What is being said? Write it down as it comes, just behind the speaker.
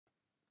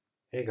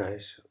Hey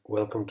guys,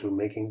 welcome to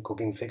Making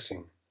Cooking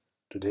Fixing.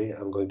 Today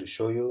I'm going to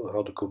show you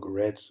how to cook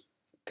red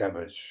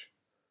cabbage.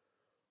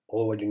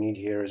 All what you need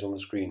here is on the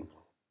screen,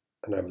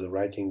 and I will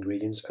write the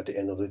ingredients at the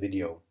end of the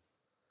video.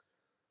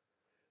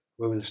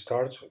 We will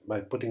start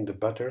by putting the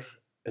butter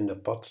in the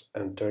pot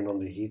and turn on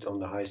the heat on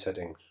the high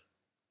setting.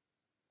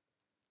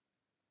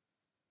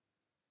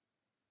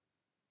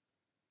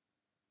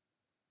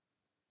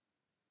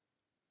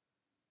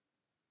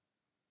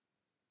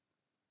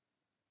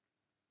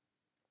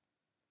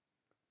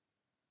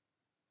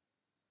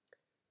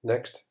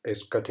 Next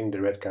is cutting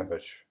the red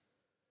cabbage.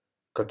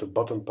 Cut the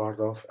bottom part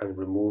off and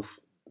remove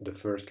the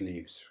first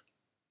leaves.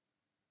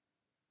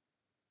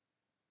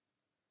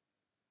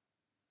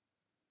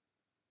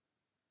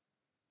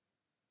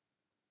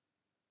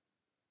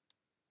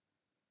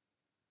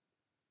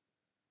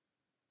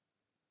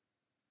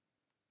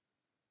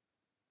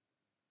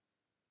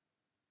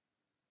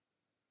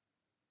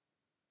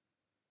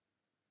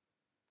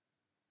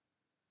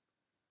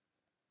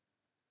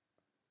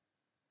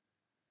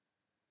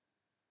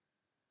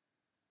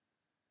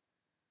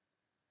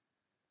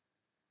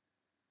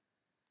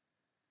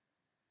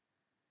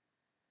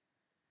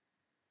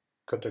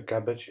 Cut the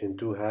cabbage in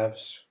two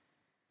halves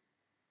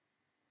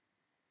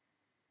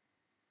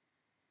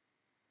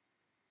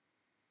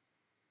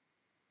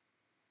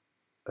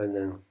and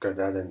then cut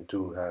that in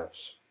two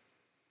halves.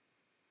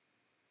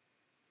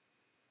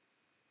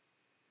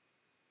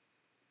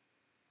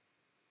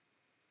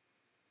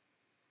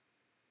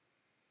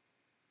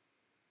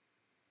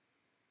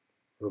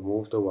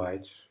 Remove the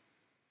white.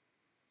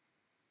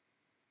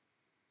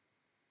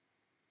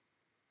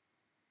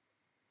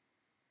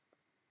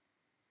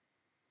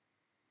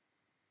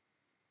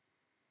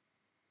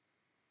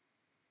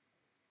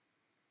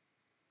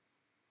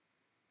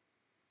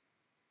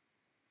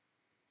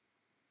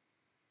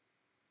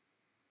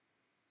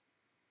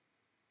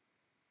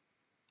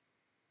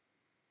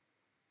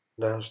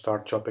 Now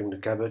start chopping the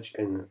cabbage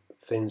in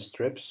thin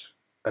strips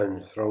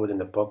and throw it in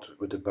the pot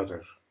with the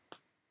butter.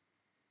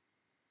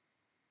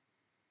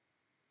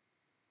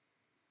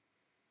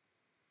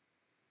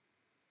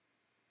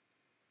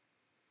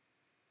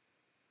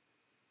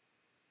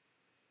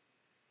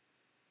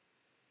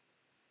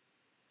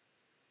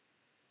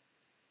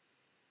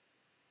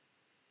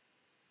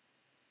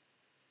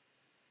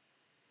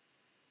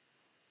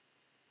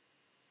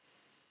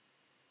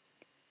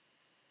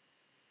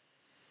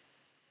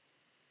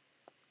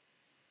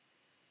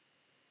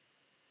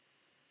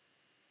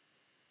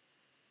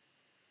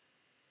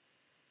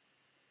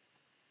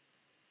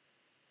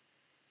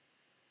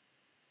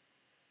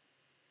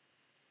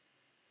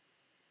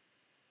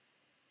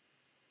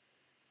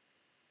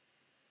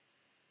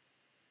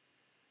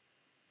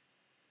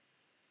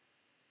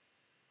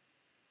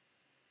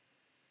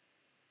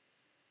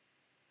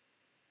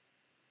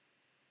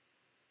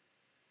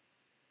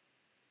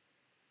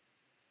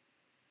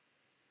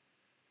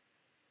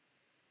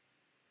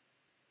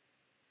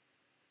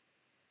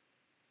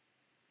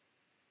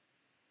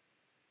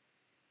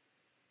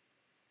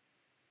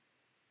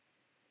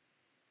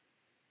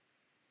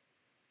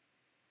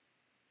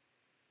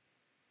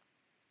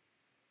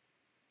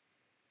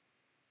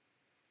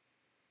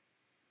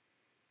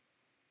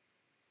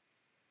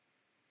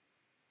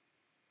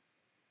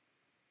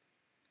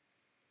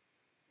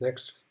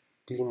 Next,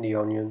 clean the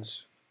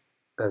onions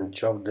and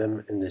chop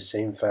them in the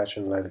same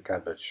fashion like the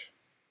cabbage,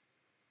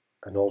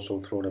 and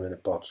also throw them in a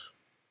pot.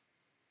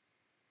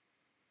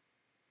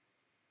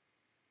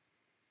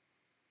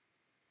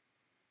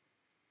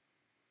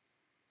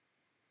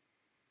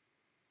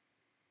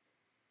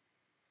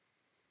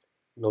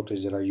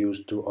 Notice that I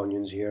used 2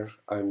 onions here.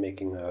 I'm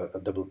making a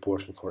double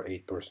portion for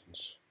 8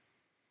 persons.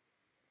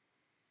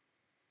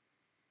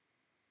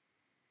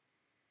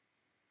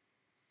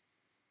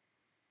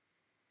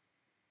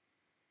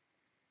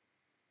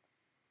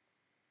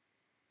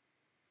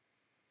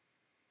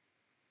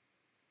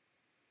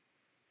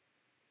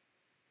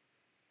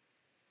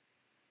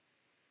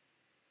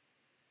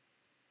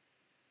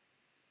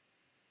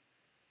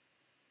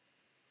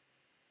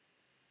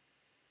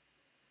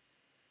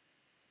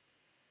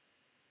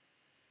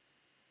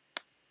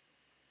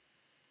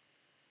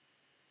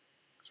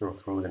 So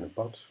throw it in a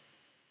pot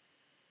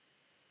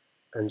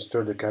and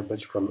stir the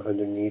cabbage from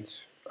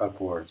underneath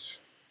upwards.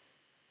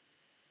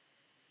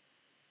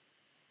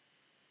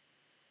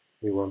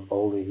 We want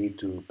all the heat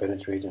to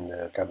penetrate in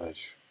the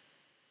cabbage.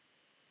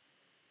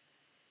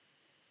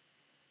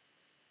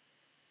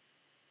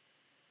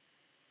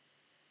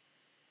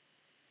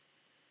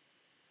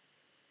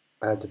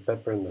 Add the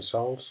pepper and the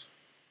salt.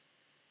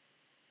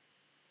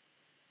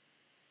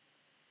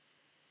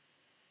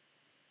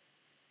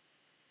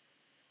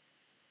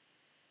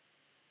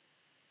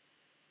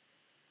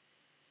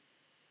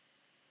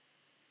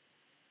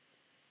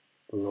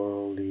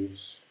 Laurel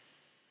leaves,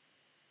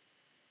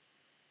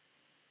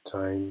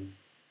 thyme,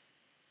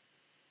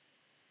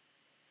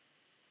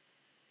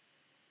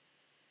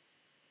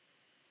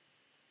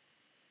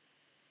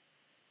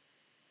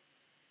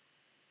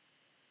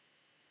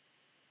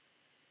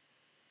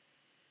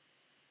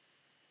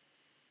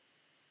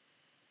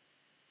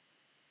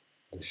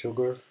 the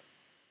sugar,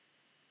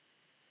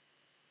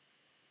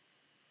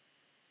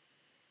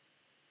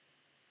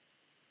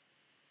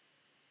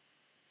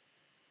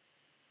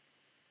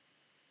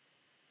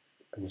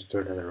 and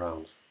stir that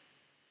around.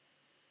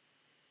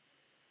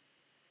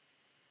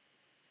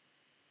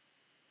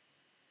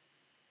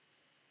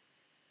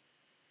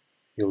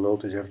 You'll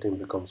notice everything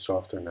becomes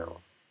softer now.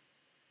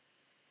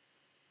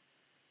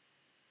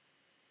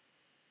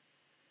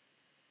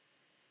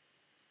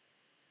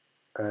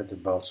 Add the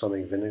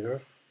balsamic vinegar.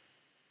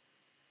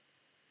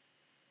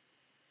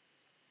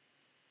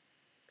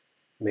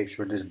 Make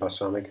sure this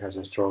balsamic has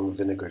a strong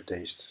vinegar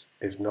taste.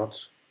 If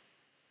not,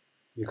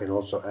 you can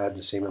also add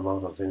the same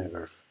amount of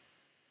vinegar,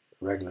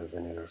 regular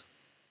vinegar.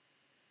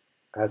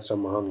 Add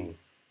some honey.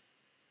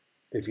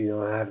 If you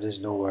don't have this,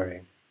 don't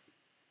worry.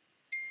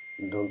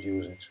 Don't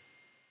use it.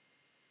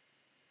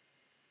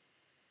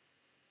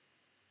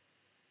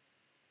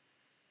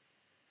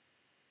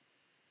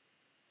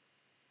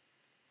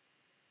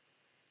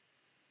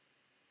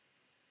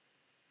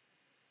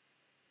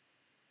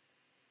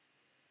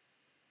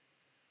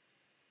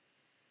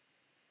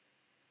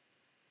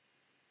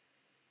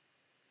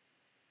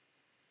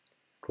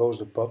 Close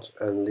the pot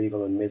and leave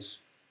on a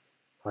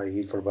mid-high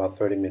heat for about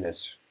 30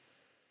 minutes.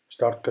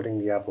 Start cutting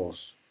the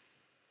apples.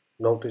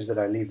 Notice that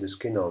I leave the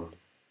skin on.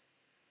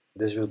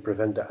 This will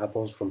prevent the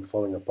apples from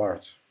falling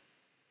apart.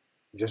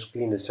 Just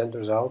clean the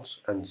centers out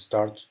and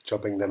start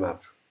chopping them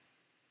up.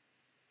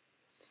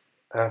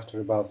 After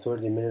about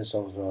 30 minutes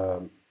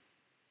of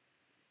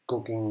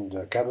cooking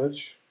the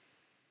cabbage,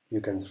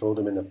 you can throw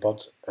them in a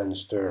pot and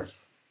stir.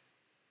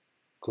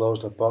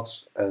 Close the pot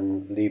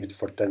and leave it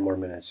for 10 more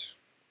minutes.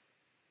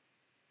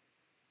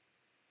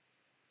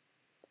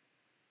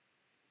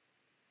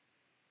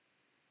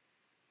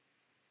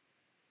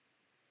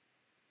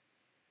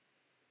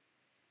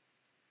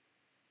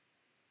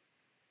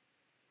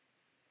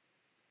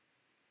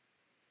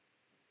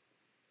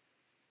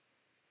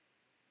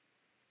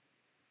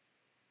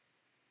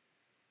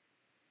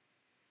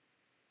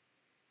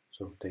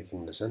 So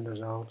taking the centers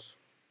out,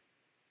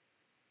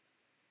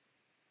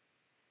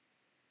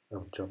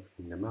 I'm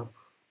chopping them up.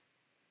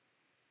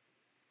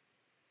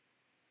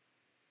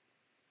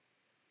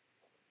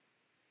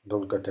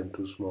 Don't cut them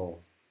too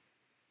small.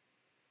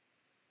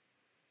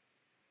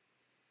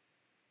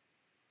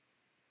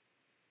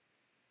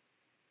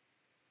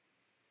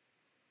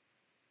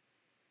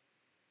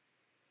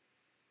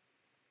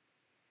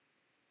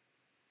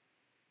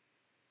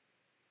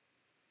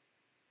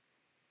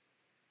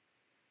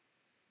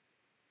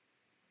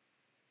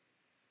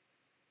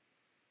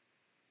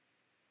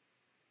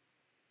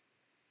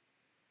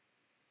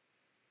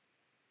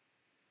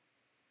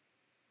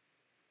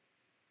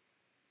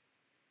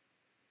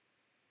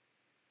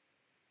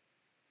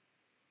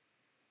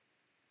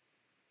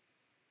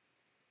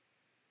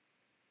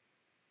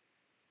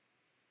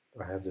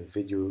 I have the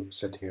video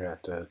set here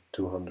at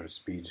 200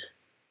 speed,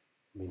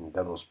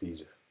 double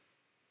speed.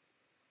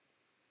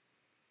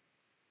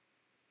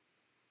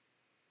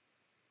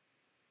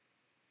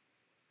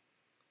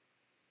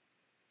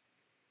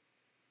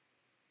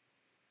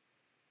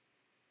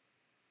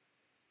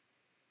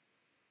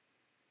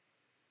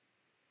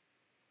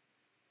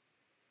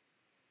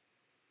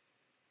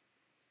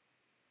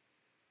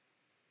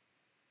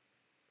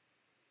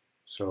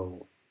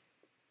 So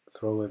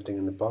throw everything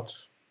in the pot.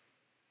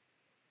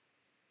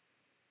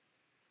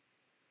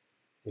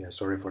 Yeah,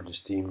 sorry for the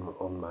steam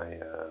on my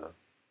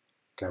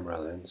camera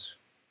lens.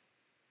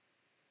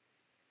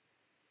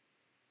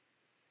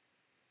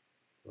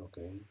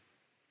 Okay.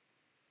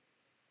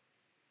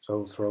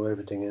 So throw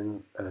everything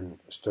in and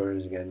stir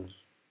it again.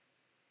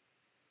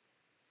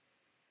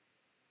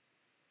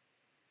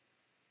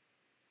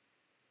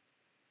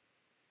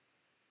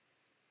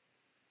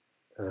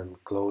 And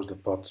close the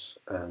pot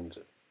and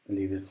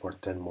leave it for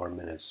 10 more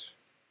minutes.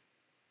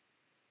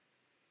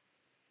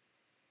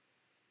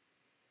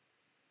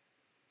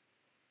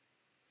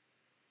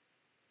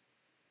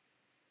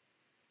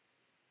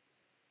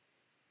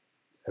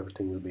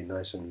 Everything will be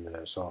nice and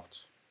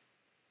soft.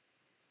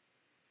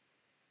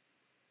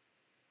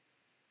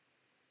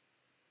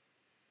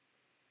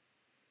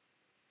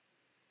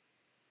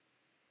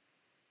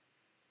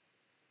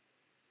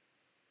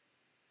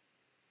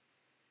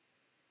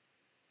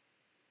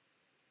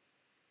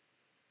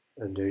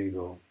 And there you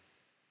go.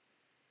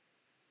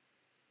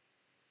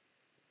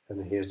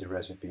 And here's the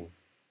recipe.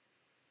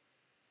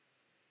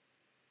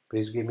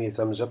 Please give me a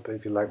thumbs up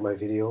if you like my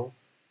video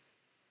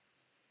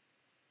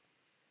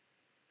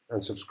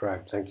and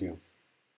subscribe. Thank you.